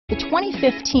The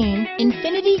 2015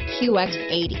 Infiniti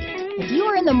QX80. If you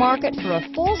are in the market for a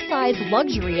full-size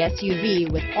luxury SUV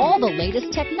with all the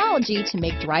latest technology to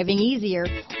make driving easier,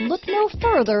 look no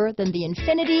further than the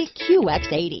Infiniti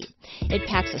QX80. It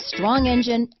packs a strong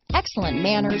engine, excellent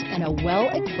manners, and a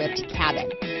well-equipped cabin.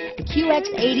 The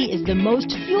QX80 is the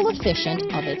most fuel-efficient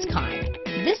of its kind.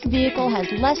 This vehicle has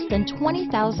less than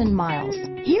 20,000 miles.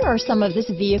 Here are some of this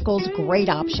vehicle's great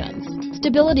options: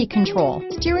 stability control,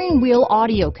 steering wheel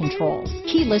audio controls,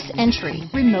 keyless entry,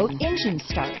 remote engine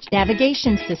start,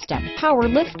 navigation system, power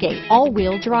liftgate,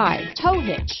 all-wheel drive, tow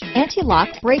hitch, anti-lock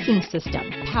braking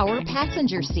system, power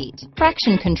passenger seat,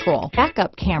 traction control,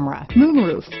 backup camera,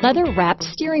 moonroof, leather-wrapped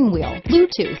steering wheel,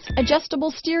 Bluetooth,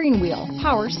 adjustable steering wheel,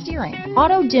 power steering,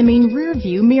 auto-dimming rear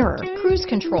view mirror, cruise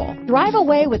control. Drive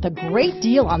away with a great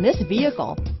deal on this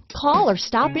vehicle. Call or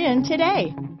stop in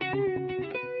today.